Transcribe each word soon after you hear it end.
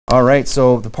All right,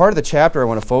 so the part of the chapter I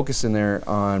want to focus in there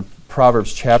on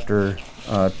Proverbs chapter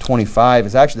 25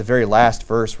 is actually the very last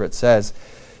verse where it says,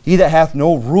 "He that hath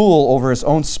no rule over his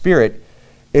own spirit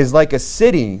is like a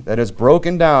city that is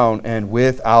broken down and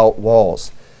without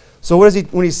walls." So what is he,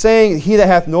 when he's saying he that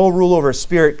hath no rule over his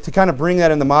spirit, to kind of bring that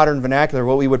in the modern vernacular,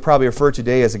 what we would probably refer to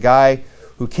today as a guy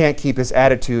who can't keep his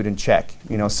attitude in check.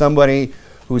 You know, somebody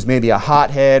who's maybe a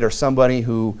hothead, or somebody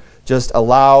who just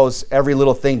allows every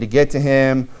little thing to get to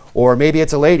him, or maybe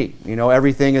it's a lady. You know,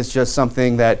 everything is just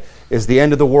something that is the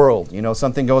end of the world. You know,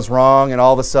 something goes wrong and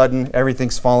all of a sudden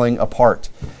everything's falling apart.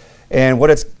 And what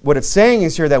it's saying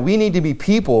is here that we need to be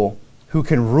people who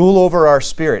can rule over our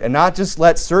spirit and not just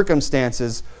let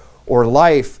circumstances or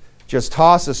life just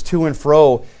toss us to and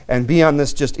fro and be on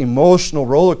this just emotional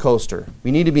roller coaster.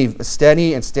 We need to be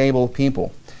steady and stable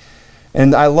people.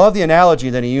 And I love the analogy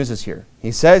that he uses here.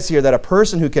 He says here that a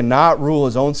person who cannot rule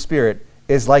his own spirit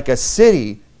is like a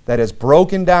city that is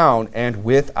broken down and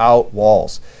without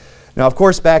walls. Now, of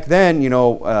course, back then, you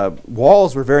know,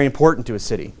 walls were very important to a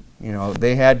city. You know,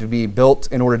 they had to be built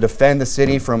in order to defend the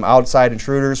city from outside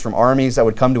intruders, from armies that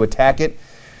would come to attack it.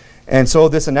 And so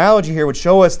this analogy here would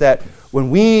show us that when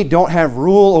we don't have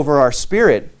rule over our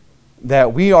spirit,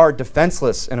 that we are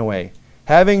defenseless in a way.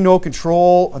 Having no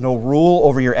control, no rule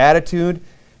over your attitude,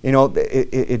 you know,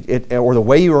 or the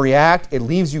way you react, it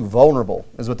leaves you vulnerable,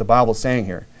 is what the Bible is saying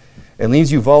here. It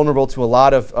leaves you vulnerable to a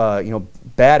lot of you know,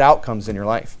 bad outcomes in your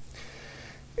life.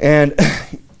 And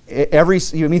I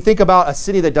mean, think about a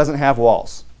city that doesn't have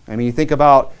walls. I mean, you think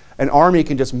about an army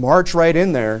can just march right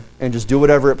in there and just do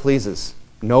whatever it pleases.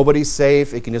 Nobody's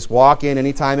safe. It can just walk in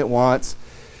anytime it wants.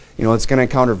 You know, it's going to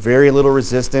encounter very little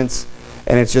resistance,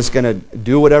 and it's just going to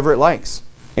do whatever it likes.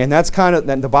 And that's kind of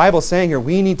the Bible's saying here,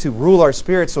 we need to rule our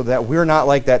spirit so that we're not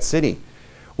like that city,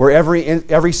 where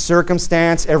every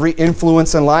circumstance, every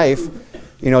influence in life,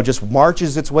 you know, just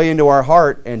marches its way into our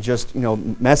heart and just, you know,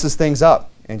 messes things up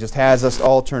and just has us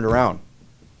all turned around.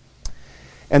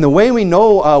 And the way we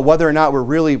know whether or not we're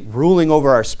really ruling over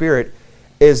our spirit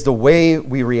is the way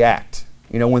we react.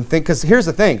 You know, because here's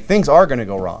the thing, things are going to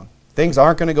go wrong. Things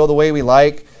aren't going to go the way we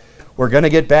like. We're going to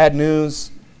get bad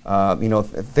news. You know,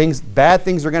 bad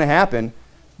things are going to happen.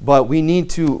 But we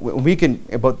need to,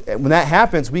 but when that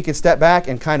happens, we can step back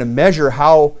and kind of measure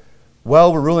how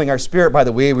well we're ruling our spirit by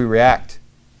the way we react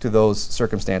to those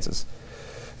circumstances.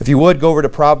 If you would, go over to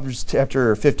Proverbs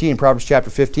chapter 15, Proverbs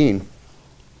chapter 15.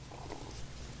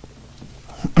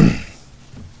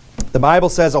 The Bible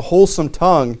says, "A wholesome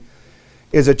tongue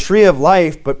is a tree of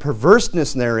life, but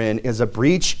perverseness therein is a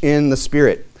breach in the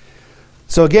spirit."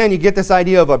 So again, you get this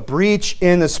idea of a breach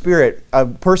in the spirit. A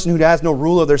person who has no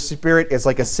rule of their spirit is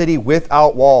like a city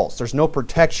without walls. There's no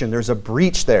protection. There's a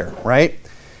breach there, right?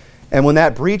 And when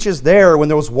that breach is there, when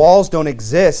those walls don't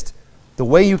exist, the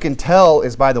way you can tell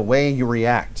is by the way you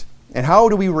react. And how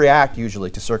do we react usually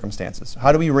to circumstances?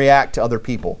 How do we react to other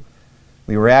people?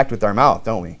 We react with our mouth,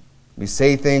 don't we? We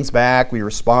say things back. We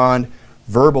respond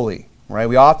verbally, right?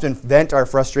 We often vent our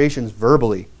frustrations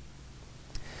verbally.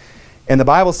 And the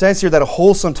Bible says here that a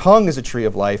wholesome tongue is a tree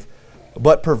of life,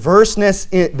 but perverseness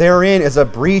therein is a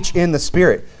breach in the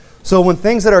spirit. So when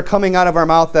things that are coming out of our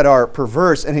mouth that are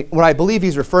perverse, and what I believe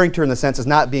he's referring to in the sense is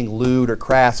not being lewd or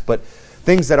crass, but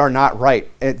things that are not right,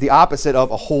 the opposite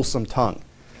of a wholesome tongue.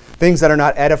 Things that are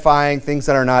not edifying, things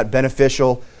that are not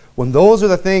beneficial. When those are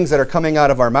the things that are coming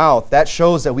out of our mouth, that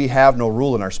shows that we have no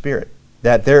rule in our spirit,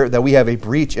 that we have a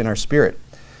breach in our spirit.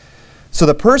 So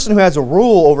the person who has a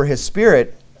rule over his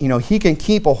spirit, you know, he can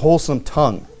keep a wholesome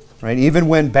tongue, right? Even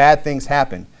when bad things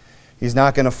happen. He's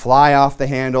not going to fly off the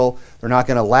handle. They're not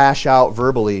going to lash out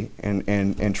verbally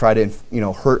and try to, you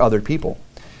know, hurt other people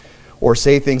or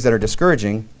say things that are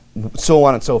discouraging, so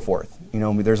on and so forth. You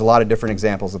know, there's a lot of different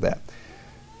examples of that.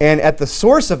 And at the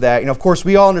source of that, you know, of course,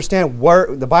 we all understand where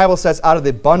the Bible says, "Out of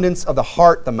the abundance of the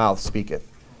heart the mouth speaketh."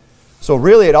 So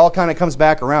really, it all kind of comes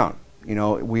back around. You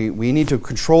know, we need to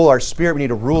control our spirit. We need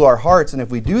to rule our hearts. And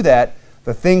if we do that,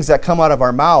 the things that come out of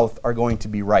our mouth are going to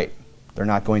be right. They're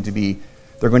going to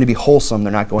be wholesome.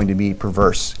 They're not going to be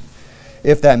perverse,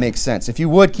 if that makes sense. If you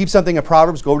would, keep something in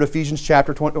Proverbs, go to Ephesians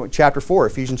chapter 4,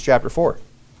 Ephesians chapter 4.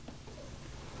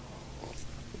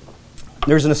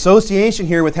 There's an association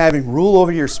here with having rule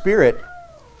over your spirit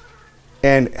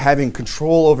and having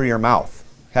control over your mouth,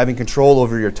 having control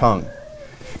over your tongue.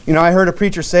 You know, I heard a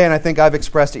preacher say, and I think I've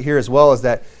expressed it here as well, is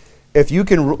that if you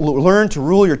can learn to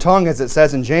rule your tongue, as it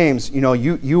says in James, you know,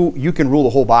 you can rule the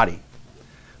whole body.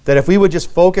 That if we would just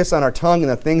focus on our tongue and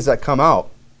the things that come out,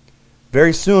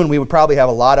 very soon we would probably have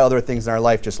a lot of other things in our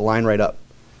life just line right up.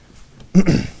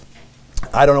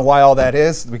 I don't know why all that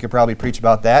is. We could probably preach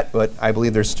about that, but I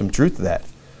believe there's some truth to that.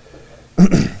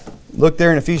 Look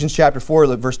there in Ephesians chapter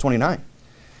 4, verse 29.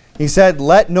 He said,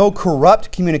 let no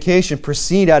corrupt communication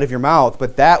proceed out of your mouth,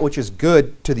 but that which is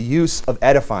good to the use of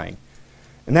edifying.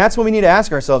 And that's what we need to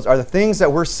ask ourselves. Are the things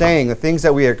that we're saying, the things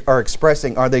that we are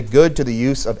expressing, are they good to the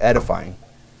use of edifying?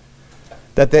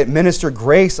 That they minister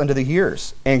grace unto the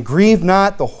hearers. And grieve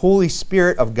not the Holy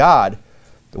Spirit of God,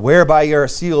 whereby you are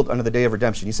sealed unto the day of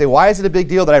redemption. You say, why is it a big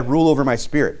deal that I rule over my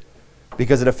spirit?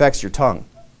 Because it affects your tongue.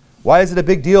 Why is it a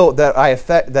big deal that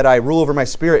I rule over my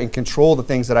spirit and control the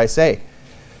things that I say?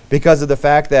 Because of the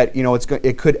fact that,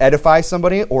 it could edify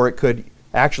somebody, or it could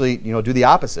actually, do the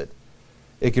opposite.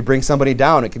 It could bring somebody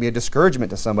down. It could be a discouragement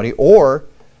to somebody. Or,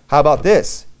 how about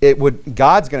this?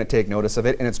 God's going to take notice of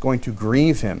it, and it's going to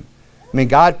grieve him. I mean,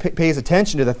 God pays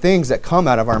attention to the things that come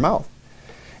out of our mouth.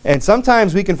 And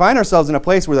sometimes we can find ourselves in a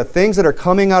place where the things that are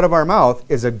coming out of our mouth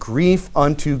is a grief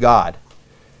unto God,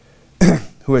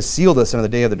 who has sealed us in the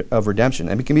day of redemption.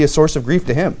 And it can be a source of grief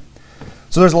to him.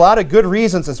 So there's a lot of good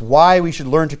reasons as why we should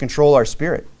learn to control our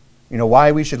spirit.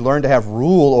 Why we should learn to have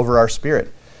rule over our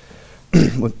spirit.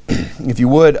 If you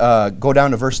would, go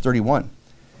down to verse 31.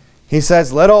 He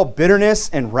says, let all bitterness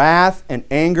and wrath and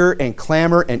anger and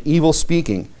clamor and evil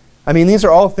speaking. I mean, these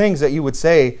are all things that you would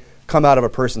say come out of a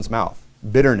person's mouth.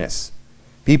 Bitterness.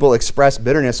 People express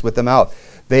bitterness with the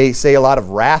mouth. They say a lot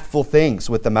of wrathful things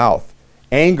with the mouth.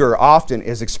 Anger often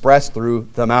is expressed through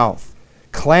the mouth.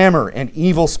 Clamor and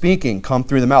evil speaking come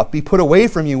through the mouth. Be put away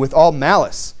from you with all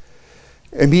malice.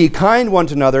 And be kind one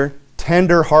to another,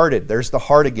 tender-hearted. There's the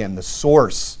heart again, the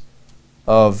source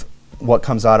of what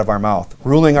comes out of our mouth.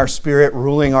 Ruling our spirit,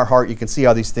 ruling our heart. You can see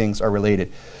how these things are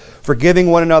related. Forgiving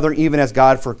one another, even as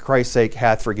God for Christ's sake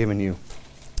hath forgiven you.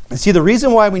 And see, the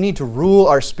reason why we need to rule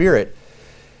our spirit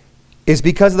is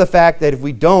because of the fact that if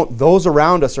we don't, those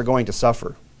around us are going to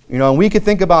suffer. And we could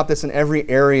think about this in every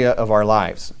area of our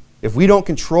lives. If we don't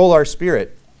control our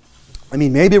spirit, I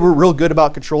mean, maybe we're real good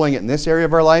about controlling it in this area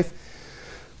of our life,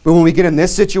 but when we get in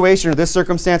this situation or this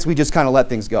circumstance, we just kind of let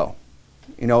things go.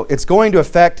 It's going to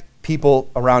affect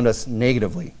people around us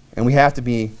negatively, and we have to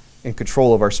be in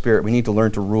control of our spirit. We need to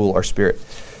learn to rule our spirit.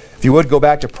 If you would, go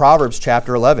back to Proverbs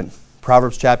chapter 11.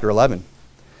 Proverbs chapter 11.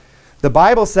 The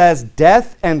Bible says,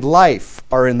 death and life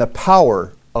are in the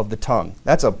power of the tongue.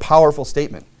 That's a powerful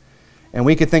statement. And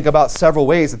we could think about several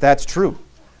ways that that's true.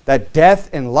 That death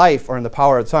and life are in the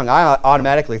power of the tongue. I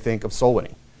automatically think of soul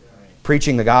winning,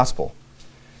 preaching the gospel.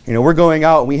 We're going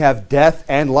out and we have death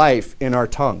and life in our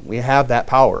tongue. We have that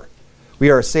power. We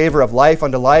are a savor of life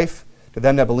unto life to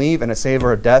them that believe, and a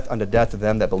savor of death unto death to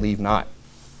them that believe not.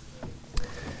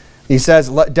 He says,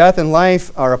 death and life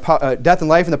in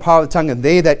the power of the tongue, and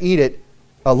they that eat it,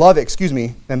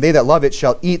 and they that love it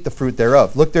shall eat the fruit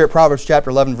thereof. Look there at Proverbs chapter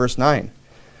 11, verse 9.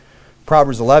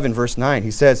 Proverbs 11, verse 9.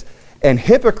 He says, an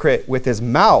hypocrite with his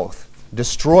mouth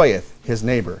destroyeth his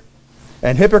neighbor.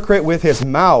 An hypocrite with his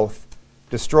mouth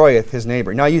destroyeth his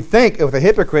neighbor. Now you'd think with a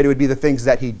hypocrite it would be the things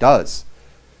that he does,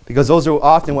 because those are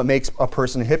often what makes a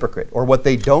person a hypocrite, or what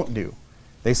they don't do.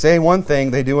 They say one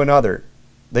thing, they do another.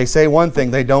 They say one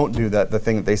thing, they don't do the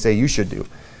thing that they say you should do.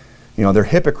 They're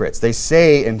hypocrites. They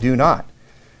say and do not.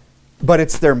 But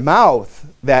it's their mouth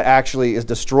that actually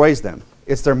destroys them.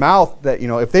 It's their mouth that,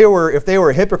 if they were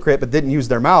a hypocrite but didn't use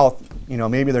their mouth,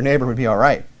 maybe their neighbor would be all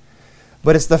right.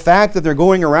 But it's the fact that they're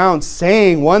going around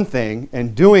saying one thing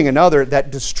and doing another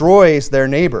that destroys their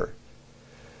neighbor.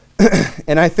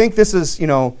 And I think this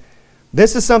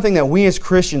is something that we as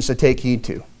Christians should take heed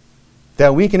to.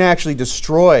 That we can actually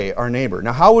destroy our neighbor.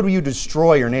 Now, how would you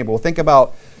destroy your neighbor? Well, think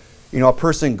about, a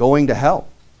person going to hell.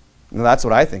 That's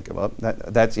what I think about.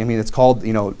 It's called,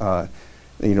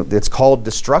 it's called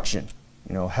destruction.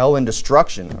 Hell and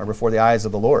destruction are before the eyes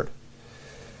of the Lord.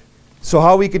 So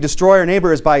how we could destroy our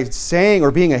neighbor is by saying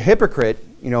or being a hypocrite.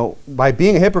 By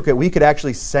being a hypocrite, we could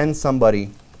actually send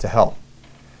somebody to hell.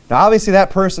 Now, obviously, that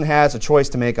person has a choice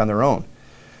to make on their own.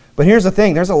 But here's the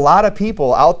thing. There's a lot of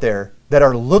people out there that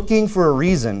are looking for a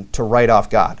reason to write off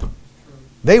God.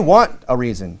 They want a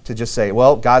reason to just say,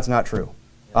 well, God's not true.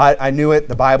 I knew it.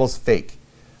 The Bible's fake.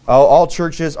 All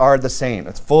churches are the same.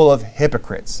 It's full of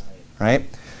hypocrites, right?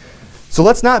 So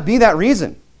let's not be that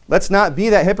reason. Let's not be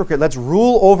that hypocrite. Let's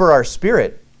rule over our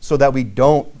spirit so that we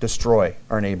don't destroy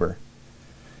our neighbor.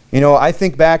 I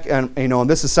think back, and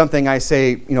this is something I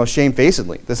say,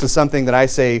 shamefacedly. This is something that I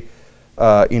say,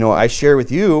 I share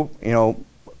with you.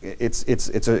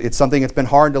 It's something that's been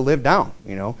hard to live down.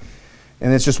 And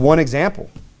it's just one example.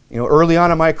 Early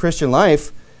on in my Christian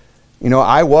life,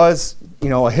 I was,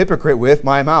 a hypocrite with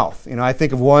my mouth. I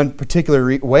think of one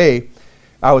particular way.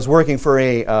 I was working for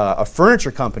a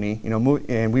furniture company,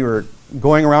 and we were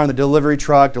going around in the delivery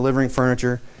truck delivering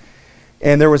furniture.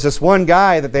 And there was this one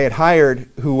guy that they had hired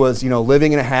who was,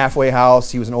 living in a halfway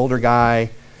house. He was an older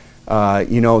guy.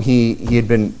 He had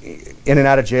been in and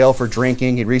out of jail for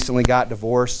drinking. He'd recently got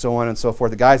divorced, so on and so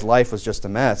forth. The guy's life was just a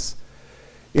mess.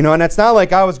 And it's not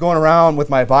like I was going around with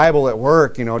my Bible at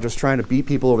work, just trying to beat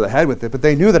people over the head with it. But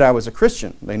they knew that I was a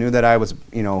Christian. They knew that I was,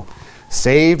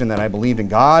 saved and that I believed in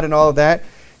God and all of that.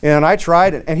 And I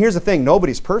tried. And here's the thing.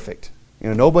 Nobody's perfect.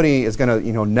 Nobody is going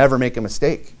to, never make a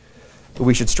mistake. But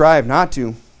we should strive not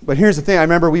to. But here's the thing. I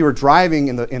remember we were driving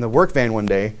in the work van one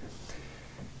day.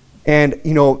 And,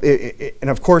 and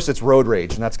of course it's road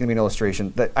rage, and that's going to be an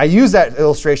illustration. I use that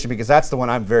illustration because that's the one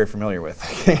I'm very familiar with.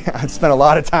 I've spent a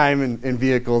lot of time in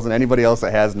vehicles, and anybody else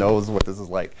that has knows what this is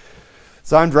like.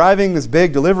 So I'm driving this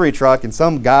big delivery truck, and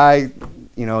some guy,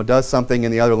 does something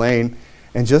in the other lane,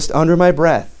 and just under my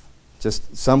breath,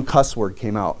 just some cuss word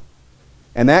came out.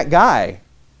 And that guy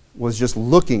was just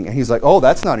looking, and he's like, "Oh,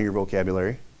 that's not in your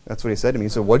vocabulary." That's what he said to me. He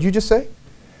said, "What'd you just say?"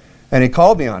 And he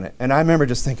called me on it. And I remember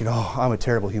just thinking, "Oh, I'm a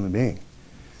terrible human being.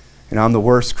 I'm the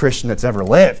worst Christian that's ever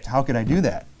lived. How could I do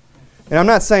that?" And I'm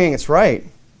not saying it's right.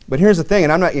 But here's the thing.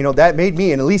 And I'm not, that made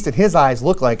me, and at least in his eyes,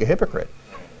 look like a hypocrite.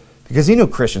 Because he knew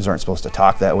Christians aren't supposed to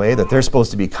talk that way, that they're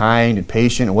supposed to be kind and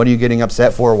patient. And what are you getting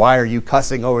upset for? Why are you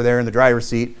cussing over there in the driver's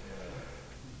seat?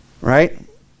 Right?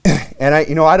 And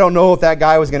I don't know if that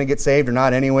guy was going to get saved or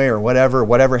not anyway, or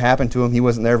whatever happened to him. He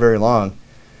wasn't there very long.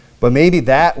 But maybe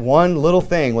that one little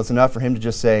thing was enough for him to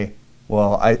just say,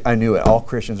 "Well, I knew it. All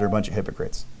Christians are a bunch of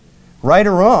hypocrites." Right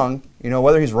or wrong,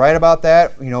 whether he's right about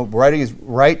that, whether he's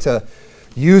right to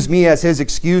use me as his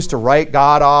excuse to write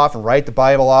God off and write the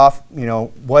Bible off,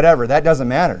 whatever, that doesn't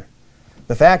matter.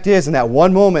 The fact is, in that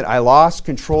one moment, I lost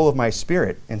control of my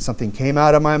spirit, and something came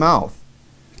out of my mouth,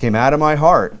 came out of my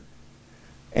heart.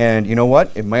 And you know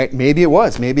what? Maybe it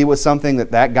was something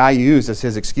that guy used as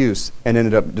his excuse and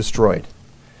ended up destroyed.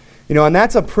 And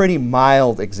that's a pretty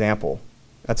mild example.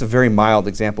 That's a very mild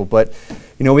example. But,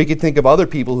 we could think of other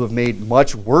people who have made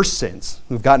much worse sins,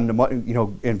 who've gotten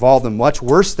involved in much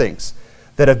worse things,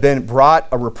 that have been brought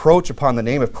a reproach upon the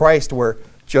name of Christ, where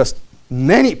just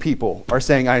many people are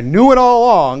saying, "I knew it all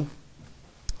along.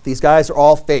 These guys are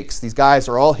all fakes. These guys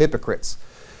are all hypocrites."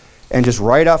 And just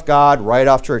write off God, write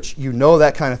off church.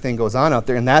 That kind of thing goes on out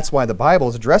there. And that's why the Bible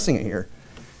is addressing it here.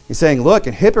 He's saying, "Look,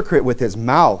 a hypocrite with his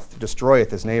mouth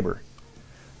destroyeth his neighbor."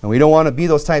 And we don't want to be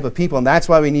those type of people. And that's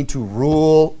why we need to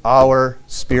rule our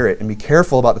spirit and be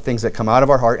careful about the things that come out of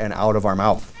our heart and out of our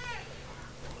mouth.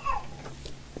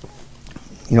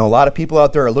 A lot of people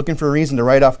out there are looking for a reason to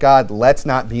write off God. Let's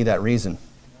not be that reason.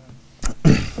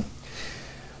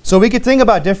 So we could think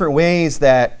about different ways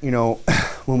that,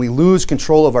 when we lose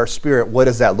control of our spirit, what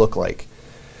does that look like?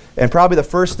 And probably the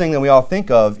first thing that we all think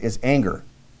of is anger.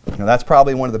 That's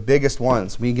probably one of the biggest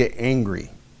ones. We get angry,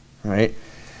 right?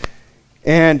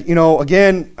 And,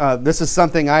 again, this is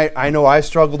something I know I've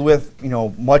struggled with,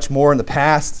 much more in the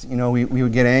past. We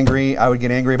would get angry. I would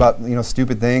get angry about,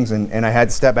 stupid things. And I had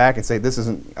to step back and say, this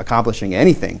isn't accomplishing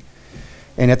anything.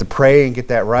 And you have to pray and get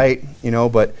that right,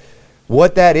 But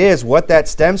what that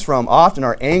stems from, often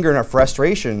our anger and our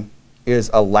frustration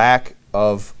is a lack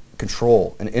of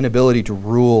control, an inability to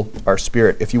rule our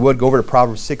spirit. If you would, go over to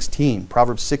Proverbs 16.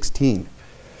 Proverbs 16.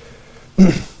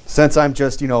 Since I'm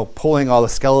just, pulling all the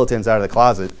skeletons out of the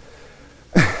closet,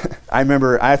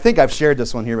 I think I've shared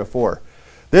this one here before.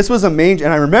 This was and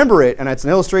I remember it, and it's an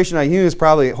illustration I use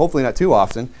hopefully not too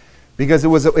often, because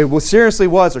it seriously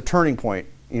was a turning point,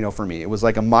 for me. It was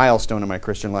like a milestone in my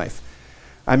Christian life.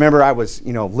 I remember I was,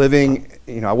 living,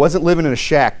 I wasn't living in a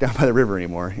shack down by the river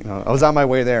anymore. I was on my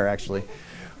way there, actually.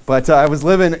 But I was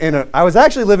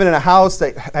actually living in a house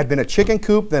that had been a chicken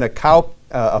coop, then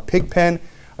a pig pen,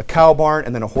 a cow barn,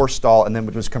 and then a horse stall, and then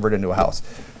it was converted into a house.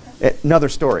 Another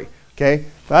story, okay?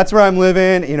 That's where I'm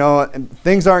living, and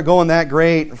things aren't going that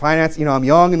great. Finance, I'm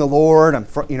young in the Lord. I'm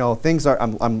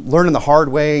learning the hard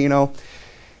way, And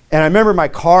I remember my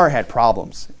car had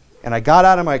problems. And I got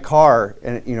out of my car,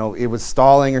 and it was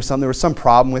stalling or something. There was some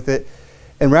problem with it.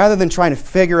 And rather than trying to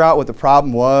figure out what the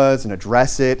problem was and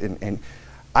address it, and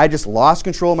I just lost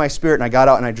control of my spirit, and I got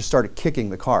out and I just started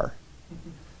kicking the car.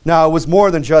 Now, it was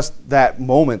more than just that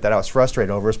moment that I was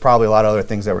frustrated over. It was probably a lot of other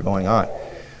things that were going on.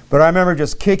 But I remember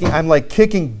just kicking. I'm like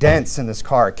kicking dents in this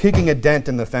car, kicking a dent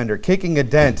in the fender, kicking a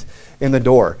dent in the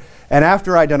door. And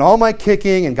after I'd done all my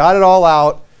kicking and got it all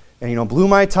out and, blew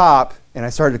my top and I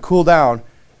started to cool down,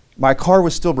 my car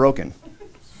was still broken.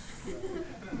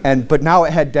 But now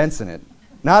it had dents in it.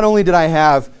 Not only did I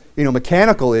have,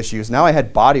 mechanical issues, now I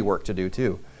had body work to do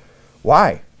too.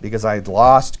 Why? Because I had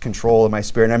lost control of my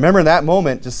spirit. And I remember in that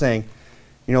moment just saying,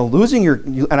 losing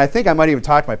and I think I might even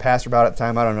talk to my pastor about it at the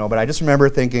time, I don't know, but I just remember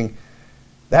thinking,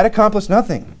 that accomplished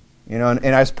nothing. And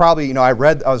I was probably, I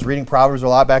was reading Proverbs a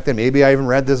lot back then. Maybe I even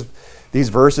read these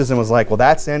verses and was like, well,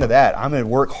 that's the end of that. I'm going to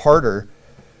work harder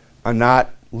on not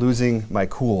losing my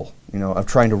cool, of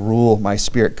trying to rule my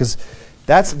spirit. Because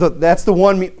that's the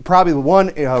one, probably the one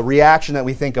reaction that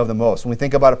we think of the most. When we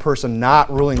think about a person not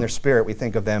ruling their spirit, we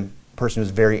think of them, a person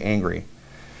who's very angry.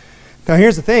 Now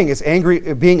here's the thing, is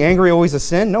being angry always a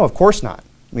sin? No, of course not.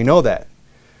 We know that.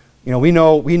 We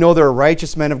know there are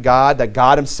righteous men of God, that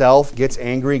God himself gets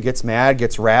angry, gets mad,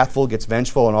 gets wrathful, gets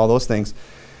vengeful, and all those things.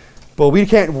 But we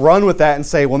can't run with that and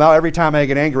say, well, now every time I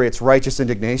get angry, it's righteous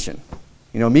indignation.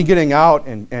 Me getting out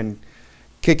and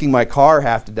kicking my car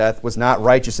half to death was not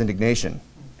righteous indignation.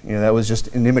 That was just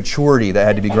an immaturity that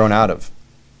had to be grown out of.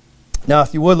 Now,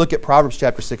 if you would, look at Proverbs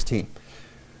chapter 16.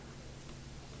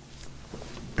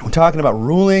 We're talking about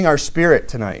ruling our spirit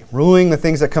tonight, ruling the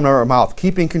things that come out of our mouth,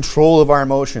 keeping control of our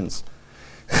emotions.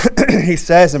 He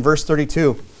says in verse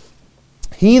 32,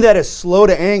 he that is slow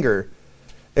to anger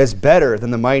is better than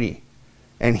the mighty,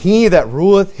 and he that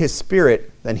ruleth his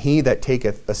spirit than he that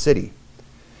taketh a city.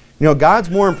 God's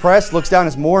more impressed, looks down,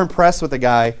 is more impressed with a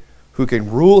guy who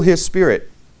can rule his spirit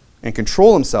and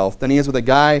control himself than he is with a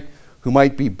guy who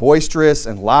might be boisterous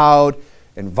and loud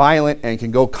and violent and can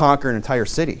go conquer an entire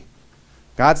city.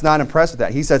 God's not impressed with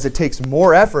that. He says it takes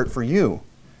more effort for you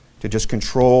to just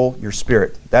control your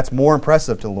spirit. That's more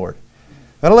impressive to the Lord.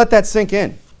 Gotta let that sink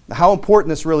in, how important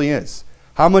this really is,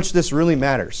 how much this really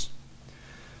matters.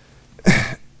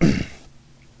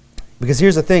 Because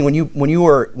here's the thing, when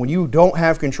you don't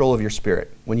have control of your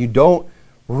spirit, when you don't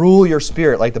rule your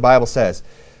spirit like the Bible says,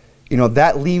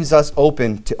 that leaves us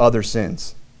open to other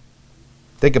sins.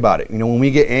 Think about it. When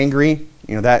we get angry,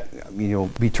 we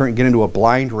get into a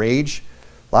blind rage.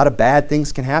 A lot of bad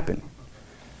things can happen.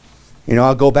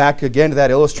 I'll go back again to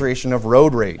that illustration of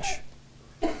road rage.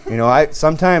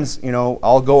 Sometimes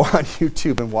I'll go on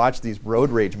YouTube and watch these road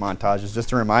rage montages just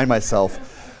to remind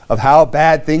myself of how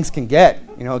bad things can get.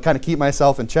 Kind of keep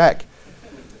myself in check.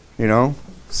 So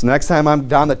next time I'm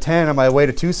down the 10 on my way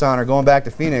to Tucson or going back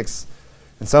to Phoenix,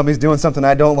 and somebody's doing something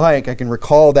I don't like, I can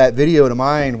recall that video to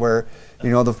mind where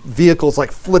the vehicle's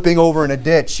like flipping over in a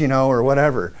ditch, or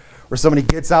whatever. Or somebody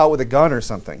gets out with a gun or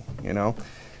something,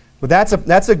 But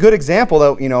that's a good example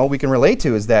that, we can relate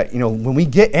to, is that, when we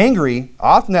get angry,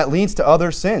 often that leads to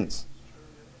other sins.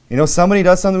 Somebody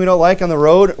does something we don't like on the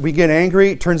road, we get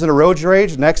angry, it turns into road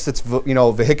rage, next it's,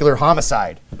 vehicular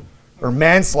homicide or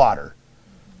manslaughter.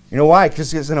 Why?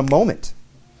 Because it's in a moment.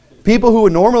 People who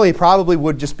would normally probably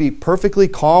would just be perfectly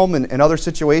calm in other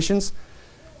situations,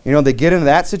 they get into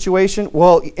that situation.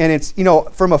 Well, and it's,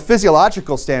 from a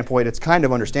physiological standpoint, it's kind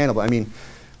of understandable. I mean,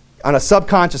 on a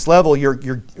subconscious level,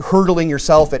 you're hurtling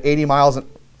yourself at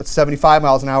 75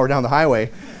 miles an hour down the highway,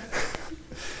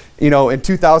 and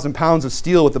 2,000 pounds of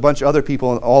steel with a bunch of other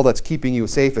people, and all that's keeping you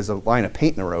safe is a line of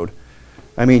paint in the road.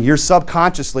 I mean, you're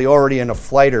subconsciously already in a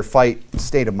flight or fight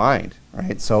state of mind,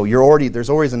 right? So there's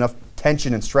always enough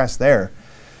tension and stress there.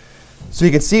 So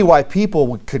you can see why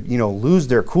people could, lose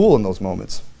their cool in those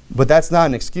moments. But that's not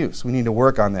an excuse. We need to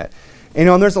work on that.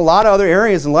 And there's a lot of other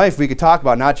areas in life we could talk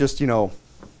about, not just,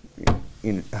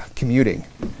 commuting.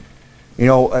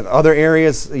 Other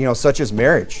areas, such as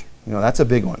marriage. That's a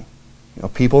big one.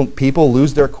 People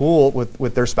lose their cool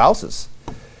with their spouses.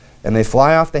 And they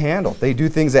fly off the handle. They do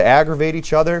things that aggravate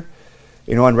each other.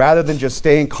 And rather than just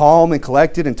staying calm and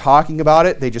collected and talking about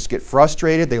it, they just get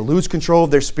frustrated. They lose control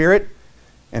of their spirit.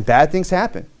 And bad things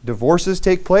happen. Divorces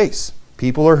take place.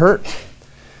 People are hurt.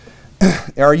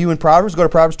 Are you in Proverbs? Go to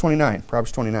Proverbs 29.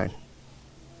 Proverbs 29.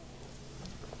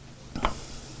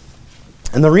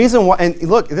 And the reason why, and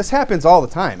look, this happens all the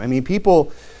time. I mean,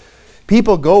 people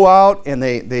go out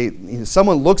and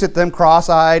someone looks at them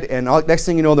cross-eyed, and next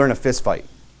thing you know, they're in a fist fight.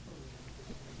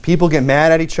 People get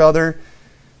mad at each other.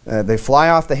 They fly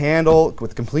off the handle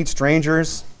with complete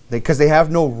strangers because they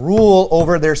have no rule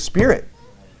over their spirit.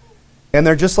 And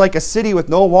they're just like a city with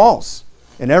no walls.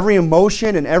 And every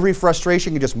emotion and every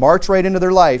frustration can just march right into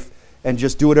their life and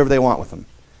just do whatever they want with them.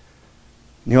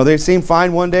 They seem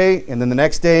fine one day, and then the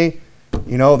next day,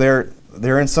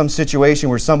 they're in some situation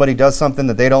where somebody does something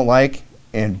that they don't like,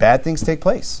 and bad things take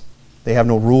place. They have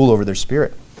no rule over their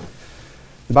spirit.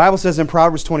 The Bible says in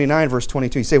Proverbs 29, verse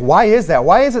 22, you say, why is that?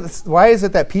 Why is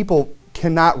it that people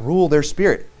cannot rule their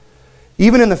spirit?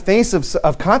 Even in the face of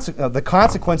the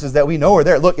consequences that we know are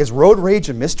there. Look, is road rage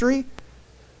a mystery?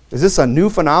 Is this a new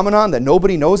phenomenon that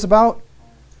nobody knows about?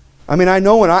 I mean, I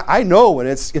know when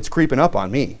it's creeping up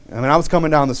on me. I mean, I was coming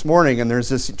down this morning, and there's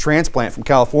this transplant from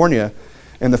California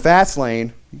in the fast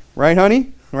lane, right,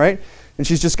 honey? Right? And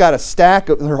she's just got a stack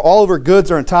of all of her goods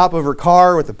are on top of her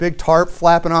car with a big tarp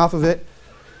flapping off of it.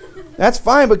 That's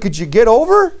fine, but could you get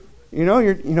over? You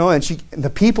know, and the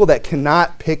people that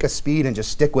cannot pick a speed and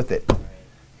just stick with it.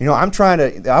 You know,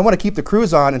 I want to keep the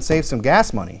cruise on and save some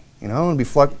gas money. You know, and be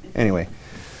anyway.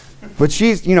 But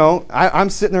she's, you know, I'm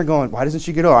sitting there going, why doesn't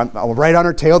she get over? I'm right on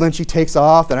her tail, then she takes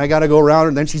off, then I got to go around her,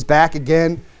 and then she's back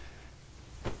again.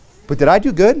 But did I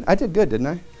do good? I did good,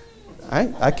 didn't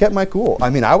I? I kept my cool. I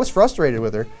mean, I was frustrated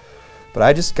with her, but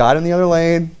I just got in the other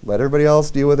lane, let everybody else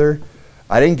deal with her.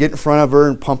 I didn't get in front of her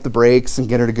and pump the brakes and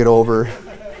get her to get over.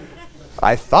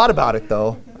 I thought about it,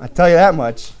 though. I tell you that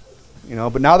much. You know,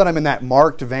 but now that I'm in that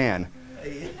marked van,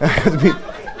 I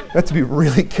have to be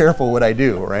really careful what I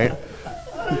do, right?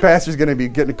 The pastor's going to be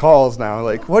getting calls now,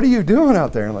 like, what are you doing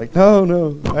out there? I'm like,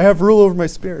 no, I have rule over my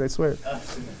spirit, I swear.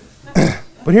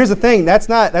 But here's the thing, that's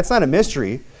not a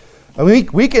mystery. I mean,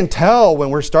 we can tell when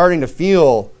we're starting to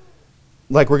feel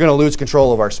like we're going to lose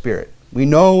control of our spirit. We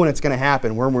know when it's going to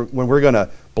happen, when we're going to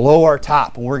blow our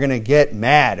top, when we're going to get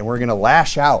mad, and we're going to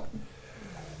lash out.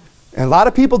 And a lot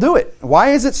of people do it.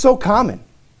 Why is it so common?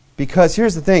 Because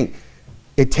here's the thing,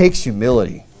 it takes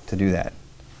humility to do that.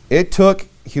 It took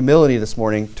humility this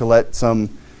morning to let some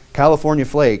California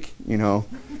flake, you know,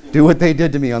 do what they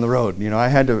did to me on the road. You know, I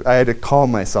had to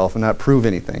calm myself and not prove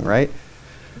anything, right?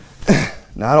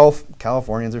 Not all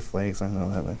Californians are flakes, I know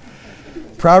that. But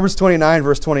Proverbs 29,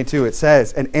 verse 22, it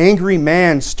says, an angry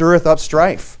man stirreth up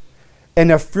strife,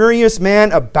 and a furious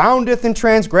man aboundeth in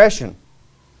transgression.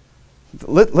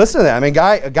 Listen to that. I mean,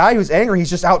 a guy who's angry, he's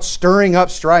just out stirring up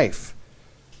strife.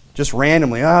 Just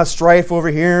randomly. Strife over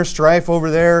here, strife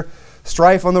over there,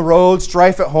 strife on the road,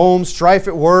 strife at home, strife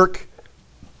at work,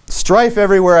 strife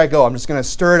everywhere I go. I'm just going to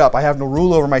stir it up. I have no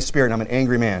rule over my spirit, and I'm an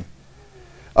angry man.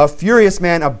 A furious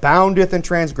man aboundeth in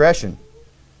transgression.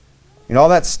 You know, all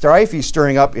that strife he's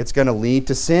stirring up, it's going to lead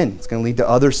to sin. It's going to lead to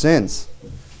other sins.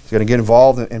 He's going to get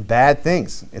involved in bad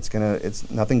things.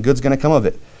 Nothing good's going to come of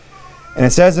it. And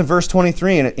it says in verse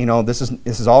 23, and you know, this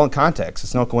is all in context.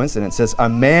 It's no coincidence. It says, a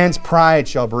man's pride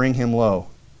shall bring him low,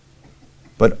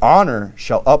 but honor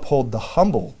shall uphold the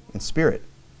humble in spirit.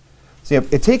 See,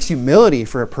 it takes humility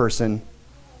for a person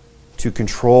to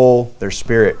control their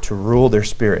spirit, to rule their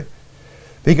spirit.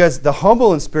 Because the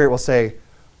humble in spirit will say,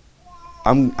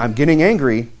 I'm getting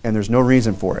angry, and there's no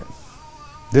reason for it.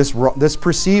 This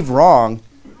perceived wrong,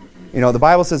 you know, the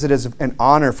Bible says it is an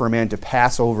honor for a man to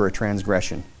pass over a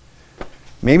transgression.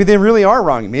 Maybe they really are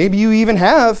wrong. Maybe you even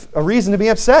have a reason to be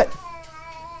upset.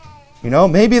 You know,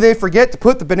 maybe they forget to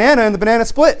put the banana in the banana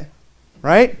split,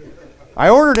 right? I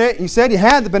ordered it, you said you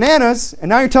had the bananas, and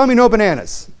now you're telling me no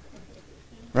bananas,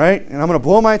 right? And I'm going to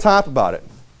blow my top about it.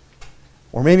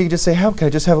 Or maybe you just say, can I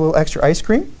just have a little extra ice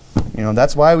cream? You know,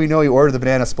 that's why we know you ordered the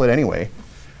banana split anyway.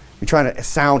 You're trying to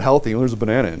sound healthy. Well, there's a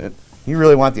banana in it. You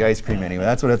really want the ice cream anyway.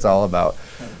 That's what it's all about.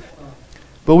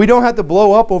 But we don't have to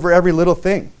blow up over every little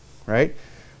thing, right?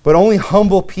 But only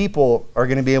humble people are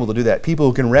going to be able to do that. People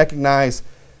who can recognize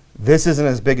this isn't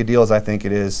as big a deal as I think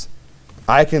it is.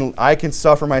 I can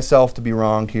suffer myself to be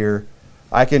wrong here.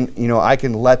 I can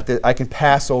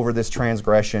pass over this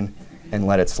transgression and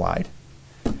let it slide.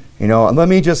 You know, and let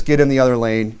me just get in the other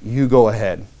lane. You go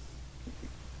ahead.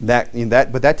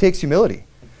 But that takes humility.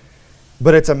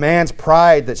 But it's a man's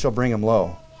pride that shall bring him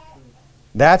low.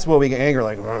 That's what we get angry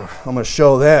like. I'm going to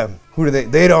show them.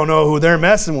 They don't know who they're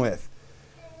messing with.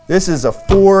 This is a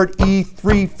Ford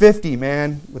E350,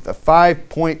 man, with a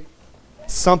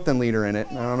 5-point-something liter in it.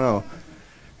 I don't know.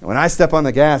 And when I step on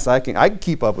the gas, I can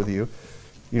keep up with you.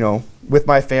 You know, with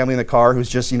my family in the car, who's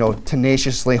just, you know,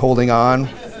 tenaciously holding on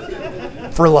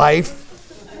for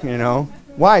life. You know,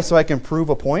 why? So I can prove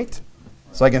a point.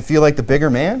 So I can feel like the bigger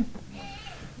man.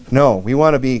 No, we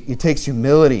want to be. It takes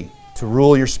humility to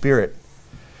rule your spirit.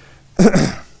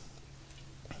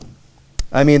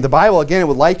 I mean, the Bible again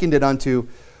would liken it unto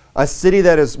a city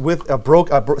that is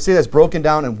city that's broken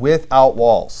down and without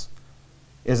walls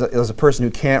is a person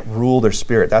who can't rule their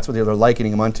spirit. That's what they're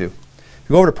likening them unto. If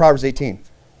you go over to Proverbs 18.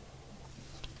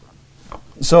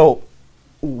 So,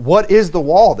 what is the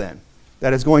wall then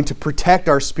that is going to protect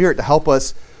our spirit, to help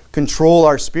us control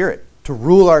our spirit, to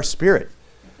rule our spirit?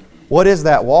 What is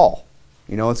that wall?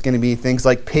 You know, it's going to be things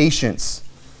like patience.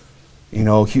 You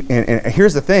know, and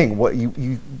here's the thing, what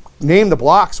you name the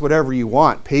blocks whatever you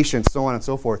want, patience, so on and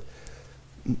so forth.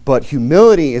 But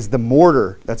humility is the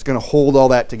mortar that's going to hold all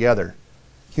that together.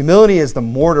 Humility is the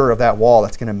mortar of that wall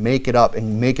that's going to make it up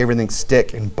and make everything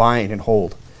stick and bind and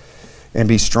hold and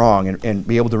be strong and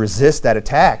be able to resist that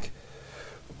attack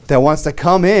that wants to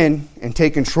come in and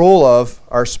take control of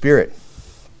our spirit.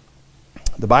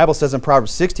 The Bible says in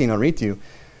Proverbs 16, I'll read to you,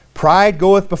 pride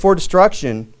goeth before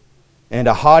destruction, and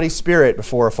a haughty spirit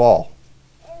before a fall.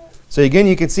 So again,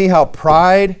 you can see how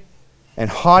pride and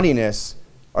haughtiness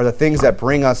are the things that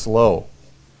bring us low.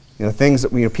 Things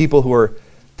that people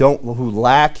who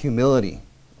lack humility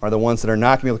are the ones that are not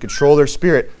going to be able to control their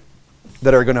spirit,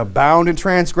 that are going to abound in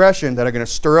transgression, that are going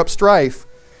to stir up strife,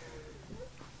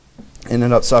 and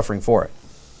end up suffering for it.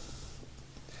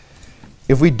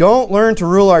 If we don't learn to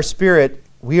rule our spirit,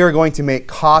 we are going to make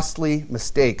costly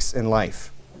mistakes in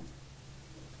life.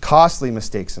 Costly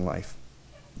mistakes in life.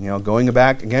 Going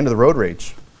back again to the road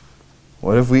rage.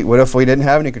 What if we didn't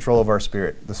have any control of our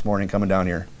spirit this morning coming down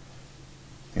here?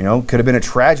 Could have been a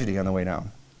tragedy on the way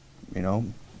down.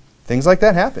 Things like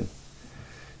that happen.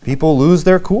 People lose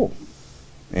their cool,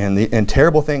 and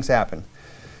terrible things happen.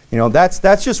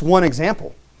 That's just one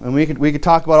example. And we could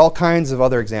talk about all kinds of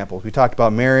other examples. We talked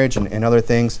about marriage and other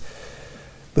things.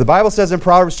 But the Bible says in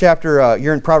Proverbs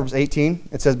you're in Proverbs 18,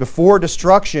 it says, before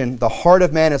destruction, the heart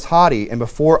of man is haughty, and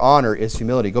before honor is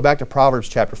humility. Go back to Proverbs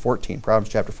chapter 14. Proverbs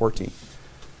chapter 14.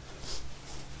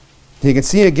 You can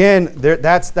see again,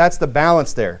 that's the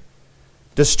balance there.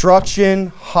 Destruction,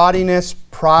 haughtiness,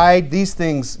 pride, these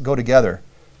things go together.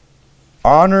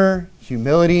 Honor,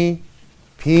 humility,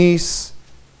 peace,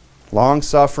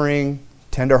 long-suffering,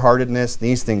 tenderheartedness,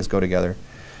 these things go together.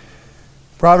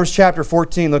 Proverbs chapter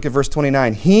 14, look at verse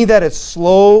 29. He that is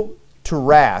slow to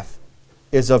wrath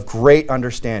is of great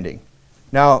understanding.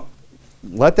 Now,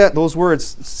 let those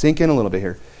words sink in a little bit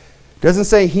here. It doesn't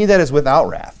say he that is without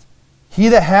wrath. He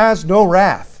that has no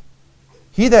wrath.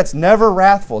 He that's never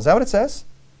wrathful. Is that what it says?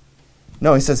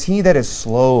 No, he says he that is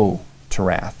slow to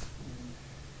wrath.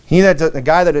 The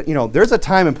guy that, there's a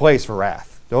time and place for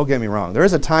wrath. Don't get me wrong. There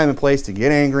is a time and place to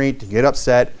get angry, to get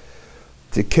upset,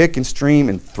 to kick and scream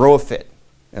and throw a fit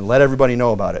and let everybody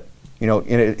know about it.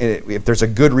 If there's a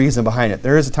good reason behind it,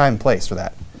 there is a time and place for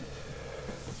that.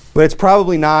 But it's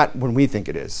probably not when we think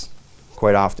it is,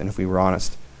 quite often, if we were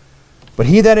honest. But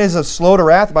he that is of slow to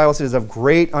wrath, the Bible says, is of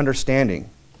great understanding.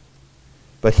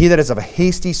 But he that is of a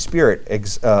hasty spirit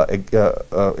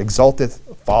exalteth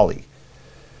folly.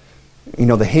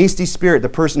 The hasty spirit, the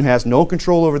person who has no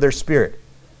control over their spirit,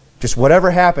 just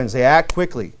whatever happens, they act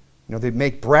quickly. They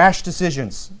make brash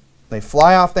decisions. They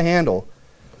fly off the handle.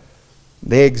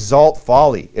 They exalt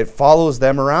folly. It follows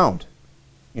them around.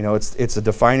 It's a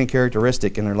defining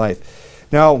characteristic in their life.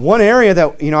 Now, one area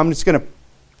that I'm just going to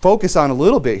focus on a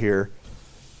little bit here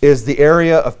is the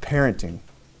area of parenting.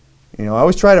 I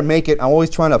always try to make it. I'm always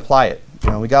trying to apply it.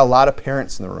 We got a lot of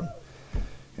parents in the room.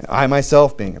 I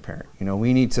myself being a parent.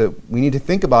 We need to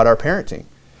think about our parenting.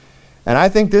 And I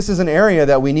think this is an area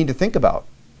that we need to think about,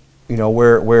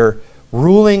 where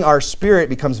ruling our spirit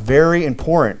becomes very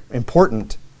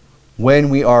important when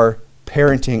we are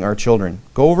parenting our children.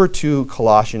 Go over to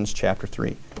Colossians chapter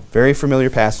 3. Very familiar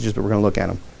passages, but we're going to look at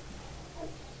them.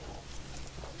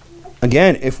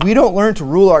 Again, if we don't learn to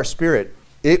rule our spirit,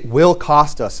 it will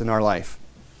cost us in our life.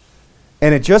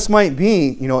 And it just might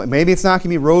be, maybe it's not going to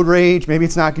be road rage, maybe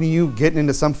it's not going to be you getting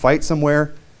into some fight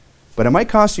somewhere, but it might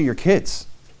cost you your kids.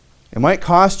 It might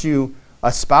cost you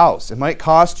a spouse. It might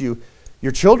cost you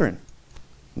your children.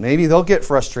 Maybe they'll get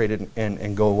frustrated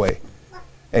and go away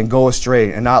and go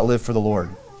astray and not live for the Lord.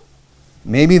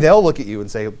 Maybe they'll look at you and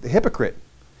say, the hypocrite.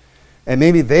 And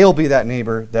maybe they'll be that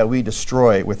neighbor that we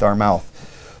destroy with our mouth.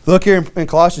 Look here in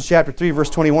Colossians chapter 3, verse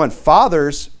 21.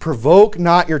 Fathers, provoke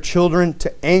not your children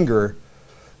to anger,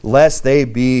 lest they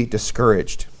be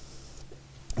discouraged.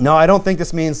 No, I don't think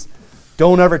this means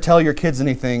don't ever tell your kids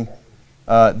anything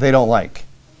they don't like.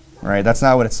 All right, that's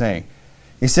not what it's saying.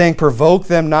 He's saying provoke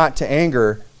them not to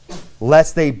anger,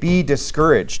 lest they be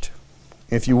discouraged.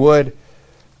 If you would,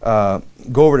 go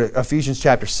over to Ephesians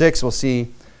chapter 6. We'll see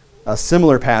a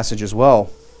similar passage as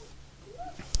well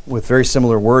with very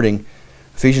similar wording.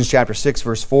 Ephesians chapter 6,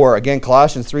 verse 4. Again,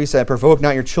 Colossians 3 said, provoke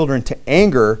not your children to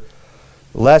anger,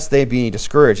 lest they be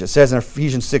discouraged. It says in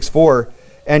Ephesians 6, 4,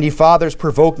 and ye fathers,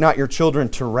 provoke not your children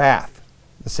to wrath.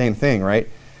 The same thing, right?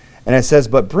 And it says,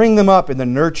 but bring them up in the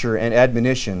nurture and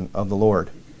admonition of the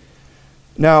Lord.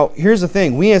 Now, here's the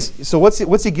thing. So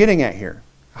what's he getting at here?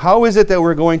 How is it that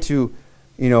we're going to,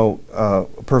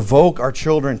 provoke our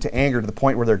children to anger to the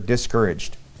point where they're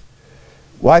discouraged?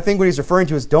 Well, I think what he's referring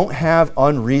to is don't have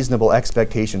unreasonable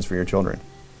expectations for your children.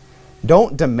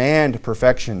 Don't demand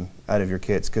perfection out of your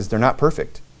kids because they're not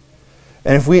perfect.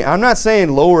 And I'm not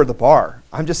saying lower the bar.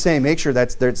 I'm just saying make sure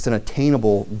that's an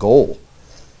attainable goal.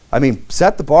 I mean,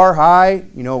 set the bar high,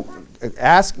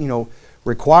 ask,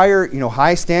 require,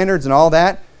 high standards and all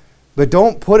that, but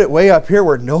don't put it way up here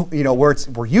where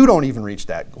where you don't even reach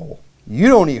that goal.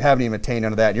 You haven't even attained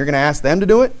none of that. And you're going to ask them to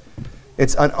do it?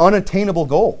 It's an unattainable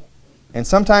goal. And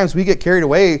sometimes we get carried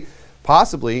away,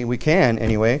 possibly, we can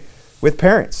anyway, with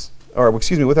parents, or with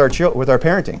our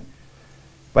parenting.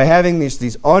 by having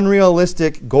these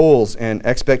unrealistic goals and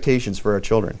expectations for our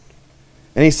children.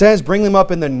 And he says, bring them up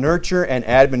in the nurture and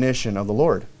admonition of the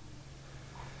Lord.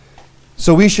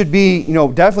 So we should be,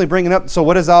 definitely bringing up, so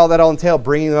what does all that entail?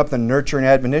 Bringing them up the nurture and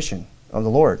admonition of the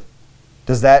Lord.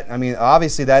 Does that,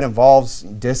 obviously that involves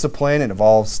discipline, it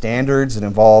involves standards, it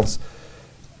involves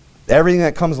everything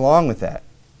that comes along with that.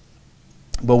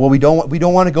 But we don't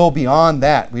want to go beyond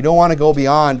that. We don't want to go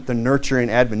beyond the nurture and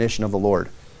admonition of the Lord.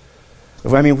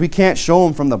 If we can't show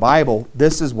them from the Bible,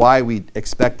 this is why we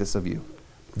expect this of you.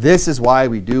 This is why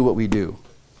we do what we do,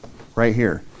 right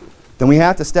here. Then we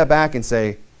have to step back and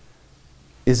say,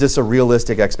 is this a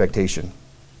realistic expectation?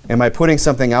 Am I putting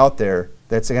something out there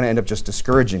that's going to end up just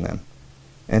discouraging them?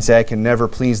 And say, I can never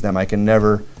please them. I can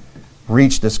never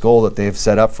reach this goal that they've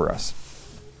set up for us.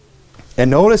 And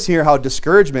notice here how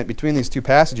discouragement between these two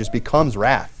passages becomes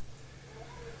wrath.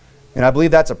 And I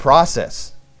believe that's a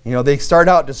process. They start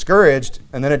out discouraged,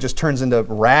 and then it just turns into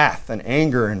wrath and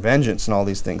anger and vengeance and all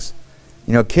these things.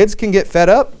 Kids can get fed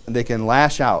up, and they can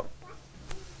lash out,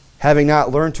 having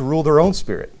not learned to rule their own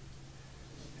spirit.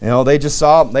 They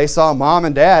saw mom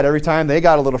and dad every time they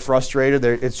got a little frustrated.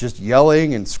 It's just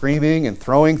yelling and screaming and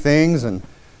throwing things, and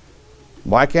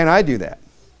why can't I do that?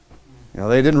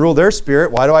 They didn't rule their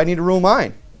spirit. Why do I need to rule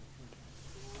mine?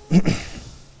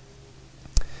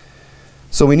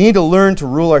 So we need to learn to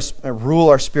rule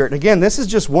our spirit. And again, this is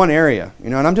just one area,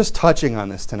 and I'm just touching on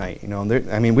this tonight.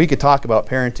 We could talk about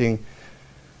parenting,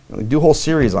 do a whole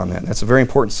series on that. That's a very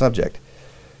important subject.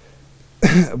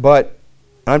 But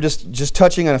I'm just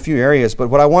touching on a few areas. But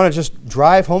what I want to just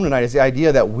drive home tonight is the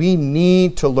idea that we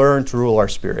need to learn to rule our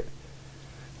spirit.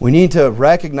 We need to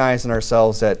recognize in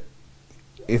ourselves that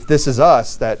if this is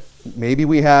us, that maybe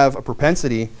we have a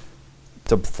propensity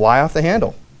to fly off the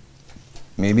handle.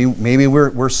 Maybe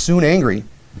we're soon angry.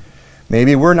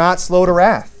 Maybe we're not slow to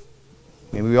wrath.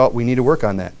 Maybe we need to work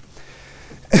on that.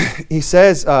 He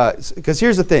says, because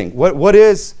here's the thing,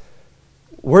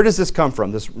 where does this come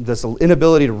from? This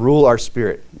inability to rule our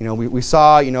spirit. We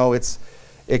saw,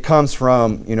 it comes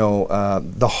from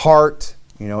the heart.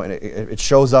 And it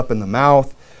shows up in the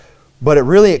mouth. But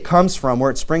it comes from, where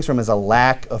it springs from, is a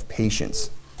lack of patience.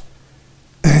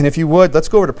 And if you would, let's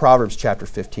go over to Proverbs chapter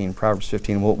 15. Proverbs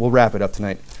 15, we'll wrap it up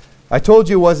tonight. I told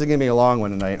you it wasn't going to be a long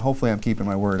one tonight. Hopefully I'm keeping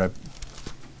my word.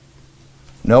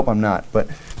 Nope, I'm not, but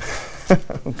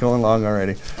I'm going long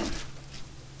already.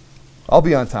 I'll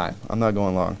be on time. I'm not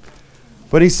going long.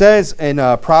 But he says in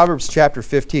Proverbs chapter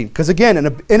 15, because again,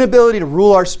 an inability to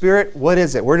rule our spirit, what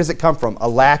is it? Where does it come from? A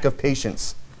lack of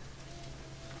patience.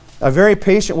 A very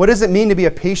patient, what does it mean to be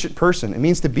a patient person? It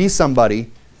means to be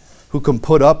somebody who can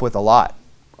put up with a lot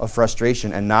of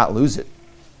frustration and not lose it.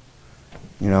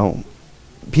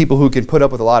 People who can put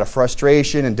up with a lot of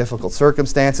frustration and difficult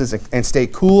circumstances and stay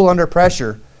cool under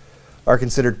pressure are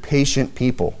considered patient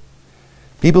people.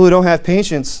 People who don't have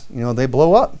patience, they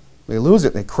blow up. They lose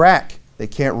it. They crack. They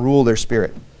can't rule their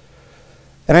spirit.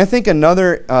 And I think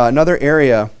another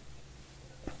area,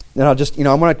 and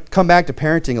I'm going to come back to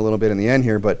parenting a little bit in the end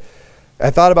here, but I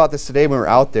thought about this today when we were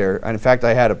out there. And in fact,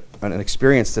 I had an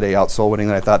experience today out soul winning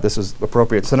that I thought this was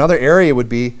appropriate. So another area would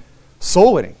be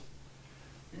soul winning.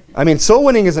 Soul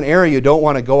winning is an area you don't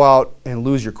want to go out and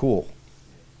lose your cool.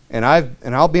 And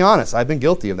I'll be honest, I've been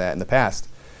guilty of that in the past.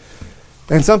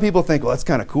 And some people think, well, that's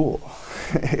kind of cool.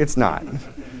 It's not.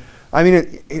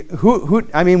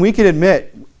 We could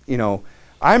admit,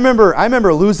 I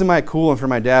remember losing my cool for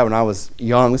my dad when I was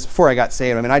young. This was before I got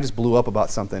saved. I just blew up about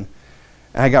something.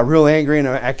 And I got real angry, and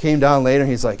I came down later, and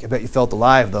he's like, I bet you felt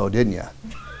alive, though, didn't you?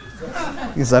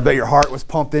 He said, I bet your heart was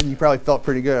pumping. You probably felt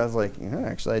pretty good. I was like, yeah,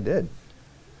 actually, I did.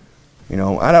 I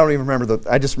don't even remember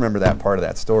I just remember that part of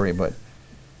that story. But,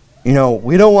 we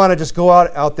don't want to just go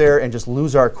out there and just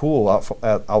lose our cool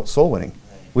out soul winning.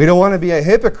 We don't want to be a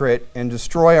hypocrite and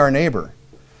destroy our neighbor.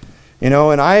 And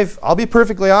I'll be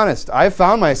perfectly honest. I've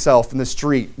found myself in the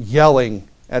street yelling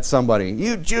at somebody,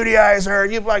 you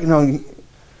Judaizer,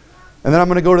 and then I'm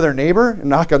going to go to their neighbor and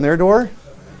knock on their door.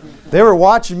 They were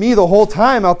watching me the whole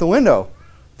time out the window.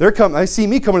 I see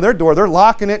me coming to their door. They're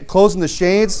locking it, closing the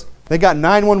shades. They got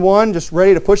 911 just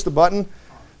ready to push the button.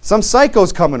 Some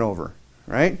psycho's coming over,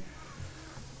 right?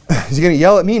 Is he going to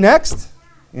yell at me next?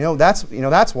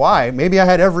 That's why. Maybe I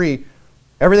had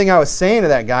everything I was saying to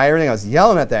that guy, everything I was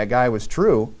yelling at that guy was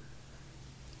true.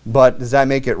 But does that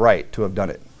make it right to have done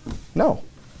it? No.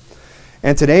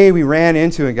 And today we ran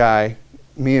into a guy,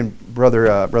 me and brother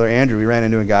Andrew, we ran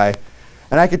into a guy,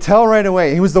 and I could tell right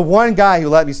away, he was the one guy who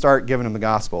let me start giving him the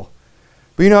gospel.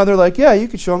 But they're like, yeah, you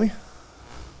could show me.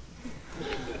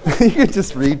 You could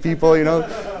just read people,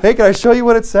 Hey, can I show you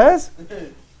what it says?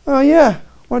 Oh, yeah.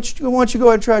 why don't you go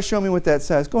ahead and try to show me what that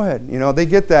says? Go ahead. You know, they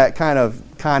get that kind of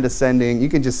condescending. You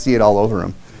can just see it all over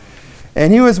him.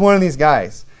 And he was one of these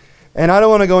guys. And I don't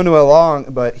want to go into it long,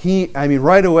 but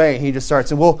right away, he just starts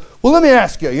saying, well, let me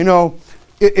ask you, you know,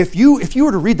 if you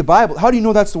were to read the Bible, how do you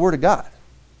know that's the Word of God?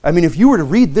 I mean, if you were to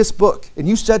read this book and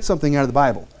you said something out of the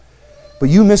Bible, but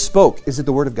you misspoke, is it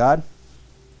the Word of God?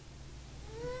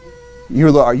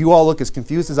 You all look as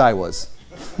confused as I was.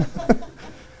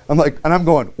 I'm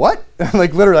going, what?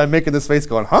 Literally, I'm making this face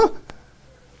going, huh?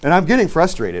 And I'm getting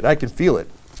frustrated. I can feel it.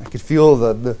 I could feel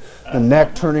the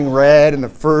neck turning red and the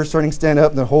fur starting to stand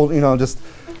up and the whole, just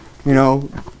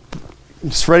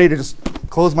ready to just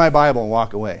close my Bible and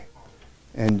walk away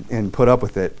and put up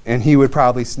with it. And he would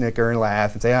probably snicker and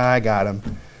laugh and say, I got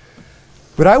him.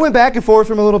 But I went back and forth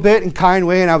from a little bit in kind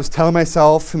way, and I was telling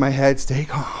myself in my head, stay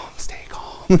calm,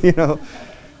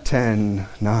 10,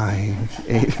 9,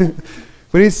 8.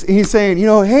 But he's saying,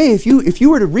 hey, if you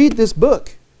were to read this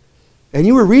book and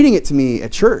you were reading it to me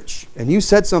at church and you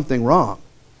said something wrong,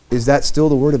 is that still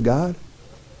the Word of God?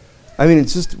 I mean,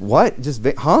 it's just what? Just,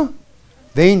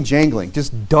 vain jangling,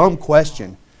 just dumb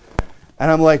question. And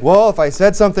I'm like, well, if I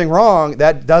said something wrong,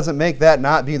 that doesn't make that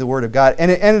not be the Word of God. And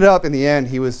it ended up in the end,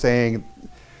 he was saying,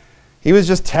 he was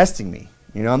just testing me.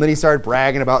 And then he started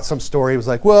bragging about some story. He was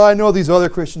like, well, I know these other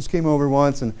Christians came over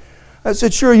once, and I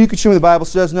said, sure, you could show me the Bible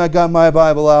says, and I got my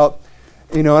Bible out,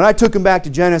 and I took him back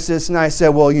to Genesis, and I said,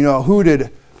 well, who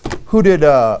did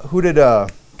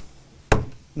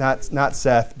not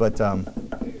Seth, but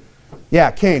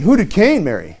Cain. Who did Cain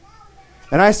marry?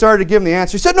 And I started to give him the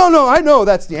answer. He said, no, I know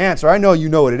that's the answer. I know you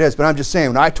know what it is, but I'm just saying,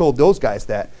 when I told those guys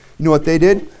that, you know what they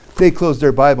did? They closed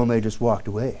their Bible and they just walked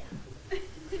away.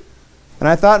 And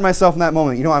I thought to myself in that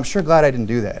moment, I'm sure glad I didn't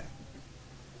do that.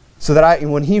 So that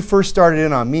when he first started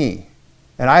in on me,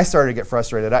 and I started to get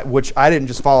frustrated, which I didn't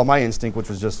just follow my instinct, which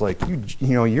was just like,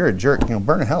 you're a jerk.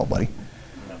 Burn in hell, buddy.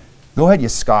 Go ahead, you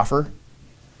scoffer.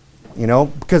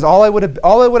 Because all that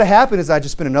would have happened is I'd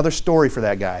just been another story for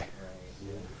that guy.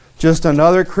 Just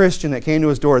another Christian that came to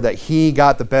his door that he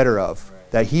got the better of,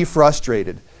 that he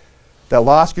frustrated, that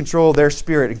lost control of their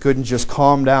spirit and couldn't just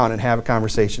calm down and have a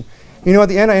conversation. At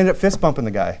the end, I ended up fist bumping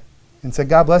the guy and said,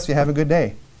 God bless you, have a good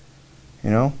day.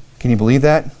 Can you believe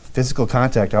that? Physical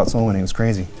contact out soul winning. It was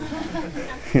crazy.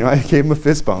 I gave him a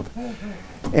fist bump.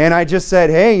 And I just said,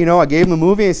 hey, I gave him a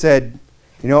movie. I said,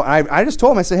 I just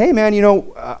told him, I said, hey, man,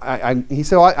 he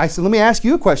said, I said, let me ask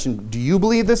you a question. Do you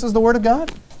believe this is the Word of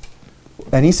God?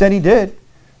 And he said he did.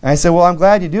 And I said, well, I'm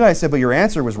glad you do. I said, but your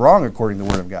answer was wrong according to the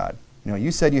Word of God.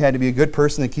 You said you had to be a good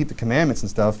person to keep the commandments and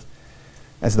stuff.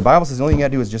 As the Bible says, the only thing you got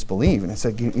to do is just believe. And I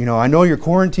said, I know you're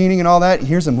quarantining and all that.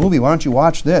 Here's a movie. Why don't you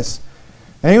watch this?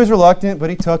 And he was reluctant, but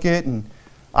he took it. And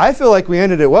I feel like we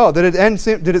ended it well. Did it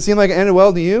seem like it ended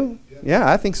well to you? Yeah,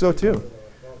 I think so too.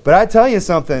 But I tell you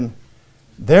something.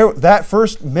 That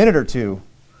first minute or two,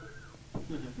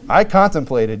 I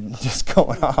contemplated just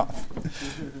going off.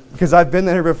 Because I've been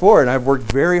there before, and I've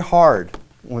worked very hard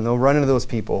when they'll run into those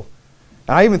people.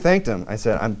 And I even thanked him. I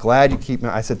said, I'm glad you keep me.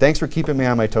 I said, thanks for keeping me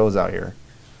on my toes out here.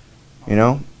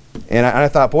 And I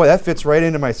thought, boy, that fits right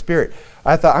into my spirit.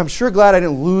 I thought, I'm sure glad I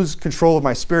didn't lose control of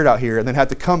my spirit out here and then have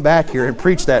to come back here and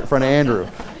preach that in front of Andrew.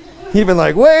 He'd been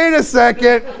like, wait a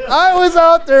second. I was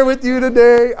out there with you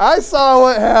today. I saw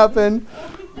what happened.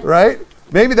 Right?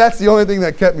 Maybe that's the only thing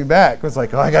that kept me back. It was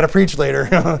like, I got to preach later.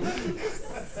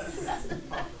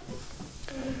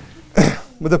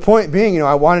 But the point being,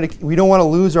 we don't want to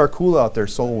lose our cool out there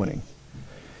soul winning.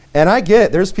 And I get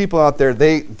it. There's people out there,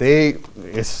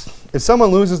 if someone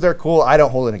loses their cool, I don't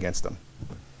hold it against them.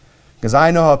 Because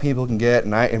I know how people can get,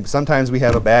 and sometimes we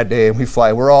have a bad day and we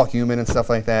fly. We're all human and stuff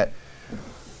like that.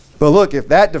 But look, if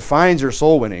that defines your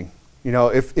soul winning,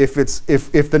 if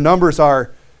the numbers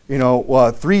are,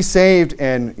 3 saved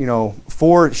and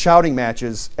 4 shouting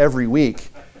matches every week,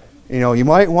 you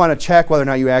might want to check whether or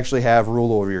not you actually have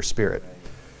rule over your spirit.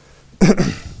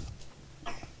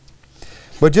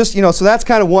 But just, so that's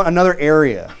kind of another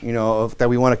area, that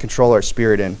we want to control our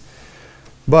spirit in.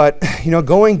 But,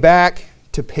 going back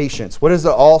to patience, what does it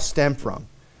all stem from?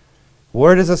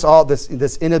 Where does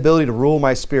this inability to rule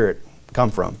my spirit come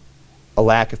from? A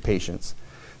lack of patience.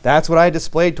 That's what I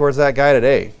displayed towards that guy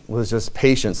today, was just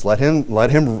patience. Let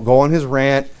him go on his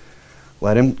rant.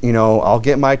 Let him, I'll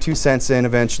get my 2 cents in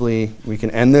eventually. We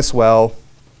can end this well,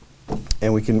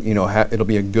 and we can, it'll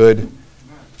be a good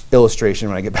illustration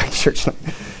when I get back to church.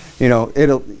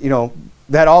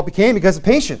 That all became because of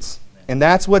patience. And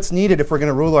that's what's needed if we're going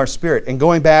to rule our spirit. And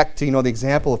going back to, the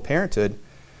example of parenthood,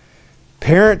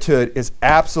 parenthood is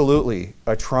absolutely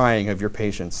a trying of your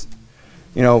patience.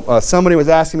 Somebody was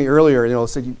asking me earlier,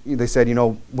 they said,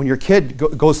 when your kid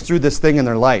goes through this thing in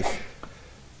their life,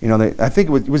 I think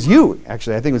it was you,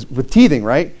 actually. I think it was with teething,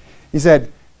 right? He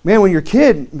said, man, when your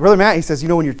kid, Brother Matt, he says,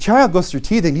 when your child goes through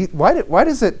teething, why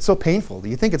is it so painful? Do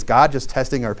you think it's God just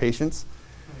testing our patience?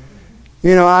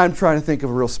 I'm trying to think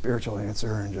of a real spiritual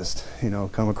answer and just,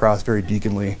 come across very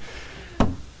deaconly.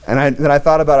 And then I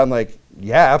thought about it, I'm like,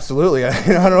 yeah, absolutely. I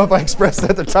don't know if I expressed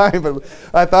it at the time, but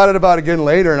I thought about it again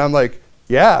later, and I'm like,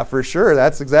 yeah, for sure.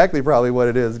 That's exactly probably what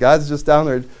it is. God's just down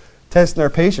there testing our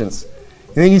patience.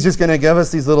 You think he's just going to give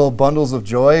us these little bundles of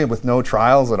joy with no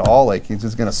trials at all? Like he's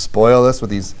just going to spoil us with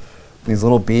these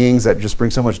little beings that just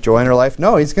bring so much joy in our life?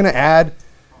 No, he's going to add,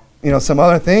 some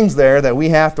other things there that we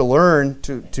have to learn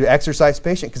to exercise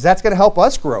patience, because that's going to help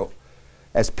us grow.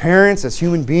 As parents, as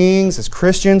human beings, as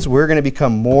Christians, we're going to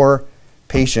become more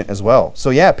patient as well. So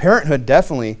yeah, parenthood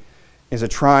definitely is a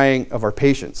trying of our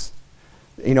patience.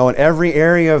 In every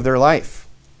area of their life.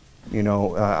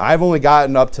 I've only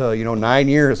gotten up to 9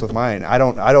 years with mine. I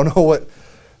don't know what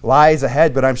lies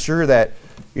ahead, but I'm sure that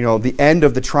the end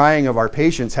of the trying of our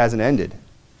patience hasn't ended.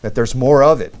 That there's more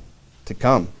of it to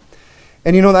come.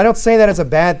 And I don't say that as a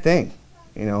bad thing.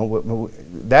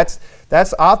 That's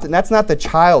not the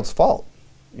child's fault.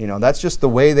 That's just the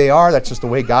way they are. That's just the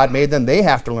way God made them. They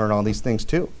have to learn all these things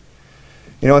too.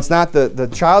 It's not the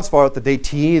child's fault that they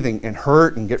teethe and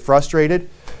hurt and get frustrated.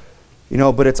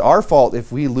 But it's our fault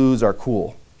if we lose our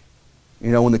cool.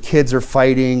 When the kids are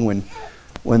fighting,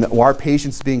 when our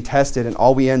patience is being tested, and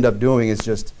all we end up doing is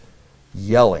just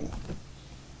yelling,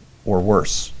 or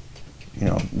worse.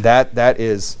 That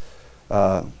is,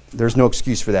 there's no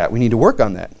excuse for that. We need to work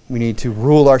on that. We need to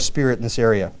rule our spirit in this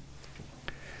area.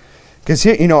 Because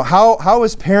how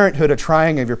is parenthood a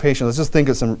trying of your patience? Let's just think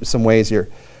of some ways here.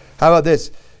 How about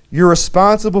this? You're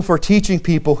responsible for teaching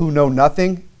people who know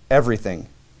nothing, everything.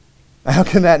 How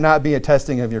can that not be a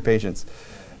testing of your patience?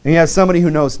 And you have somebody who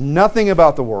knows nothing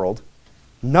about the world,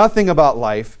 nothing about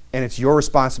life, and it's your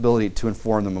responsibility to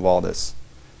inform them of all this.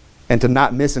 And to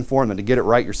not misinform them, to get it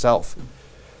right yourself.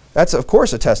 That's, of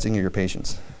course, a testing of your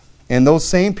patience. And those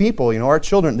same people, our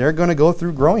children, they're going to go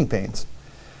through growing pains.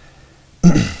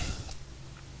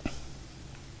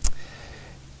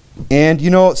 And,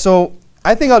 so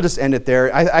I think I'll just end it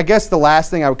there. I guess the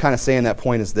last thing I would kind of say in that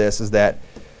point is this, is that,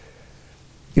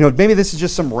 maybe this is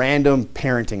just some random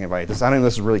parenting advice. I don't know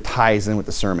if this really ties in with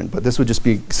the sermon, but this would just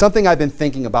be something I've been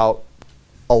thinking about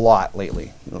a lot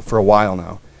lately, for a while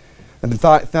now. I've been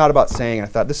thought about saying, and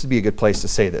I thought this would be a good place to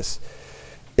say this,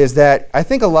 is that I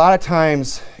think a lot of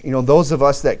times, those of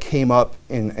us that came up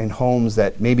in homes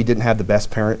that maybe didn't have the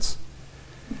best parents,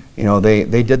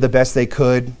 they did the best they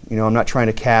could. I'm not trying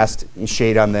to cast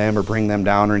shade on them or bring them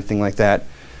down or anything like that.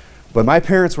 But my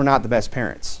parents were not the best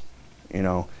parents,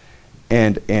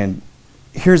 And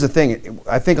here's the thing.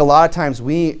 I think a lot of times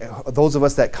those of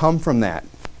us that come from that,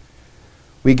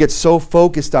 we get so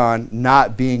focused on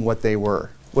not being what they were,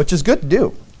 which is good to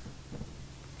do.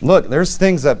 Look, there's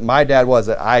things that my dad was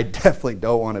that I definitely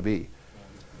don't want to be.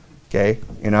 Okay?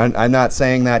 I'm not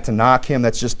saying that to knock him.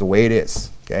 That's just the way it is.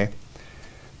 Okay?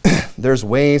 There's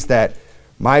ways that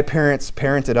my parents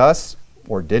parented us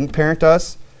or didn't parent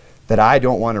us that I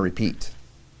don't want to repeat.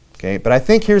 Okay? But I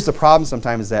think here's the problem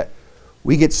sometimes, is that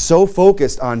we get so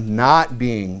focused on not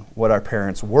being what our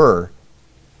parents were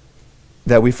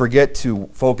that we forget to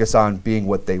focus on being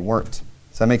what they weren't.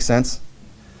 Does that make sense?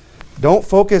 Don't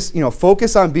focus,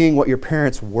 focus on being what your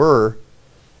parents were.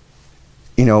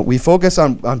 We focus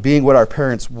on being what our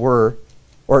parents were,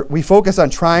 or we focus on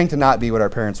trying to not be what our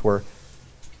parents were,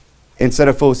 instead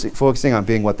of focusing on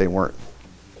being what they weren't.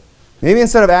 Maybe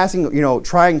instead of asking,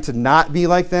 trying to not be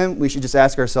like them, we should just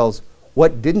ask ourselves,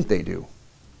 what didn't they do?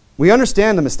 We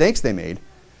understand the mistakes they made,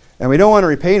 and we don't want to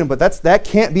repeat them, but that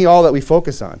can't be all that we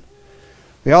focus on.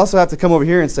 We also have to come over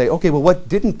here and say, okay, well, what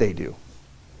didn't they do?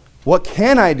 What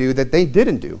can I do that they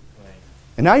didn't do? Right.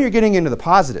 And now you're getting into the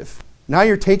positive. Now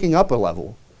you're taking up a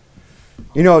level.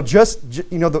 If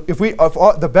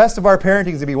the best of our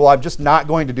parenting is to be, well, I'm just not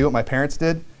going to do what my parents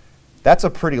did, that's a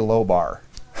pretty low bar.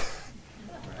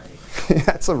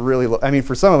 That's a really low,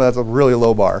 for some of us, that's a really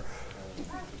low bar.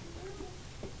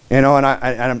 And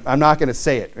I'm not going to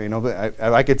say it, but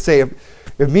I could say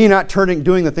if me not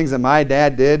doing the things that my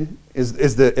dad did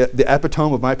is the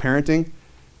epitome of my parenting,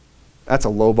 that's a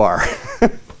low bar.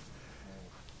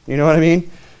 You know what I mean?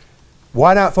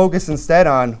 Why not focus instead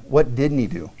on what didn't he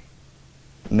do?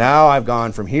 Now I've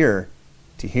gone from here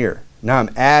to here. Now I'm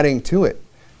adding to it.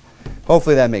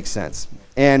 Hopefully that makes sense.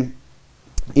 And,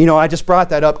 I just brought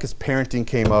that up because parenting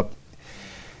came up.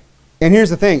 And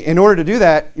here's the thing. In order to do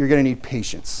that, you're going to need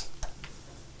patience.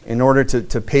 in order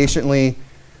to patiently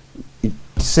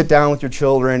sit down with your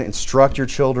children, instruct your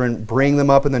children, bring them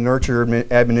up in the nurture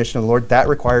admonition of the Lord, that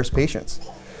requires patience.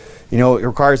 You know, it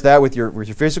requires that with your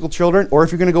physical children, or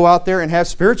if you're going to go out there and have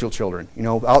spiritual children, you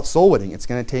know, out soul winning, it's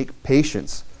going to take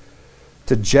patience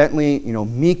to gently, you know,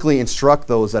 meekly instruct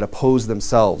those that oppose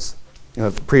themselves. You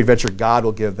know, pre-adventure God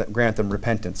will grant them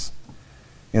repentance.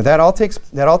 You know, that all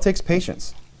takes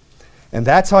patience. And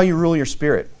that's how you rule your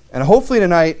spirit. And hopefully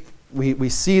tonight we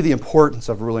see the importance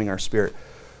of ruling our spirit.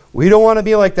 We don't want to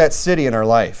be like that city in our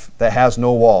life that has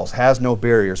no walls, has no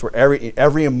barriers, where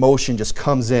every emotion just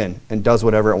comes in and does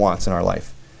whatever it wants in our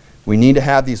life. We need to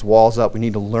have these walls up. We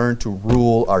need to learn to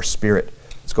rule our spirit.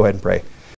 Let's go ahead and pray.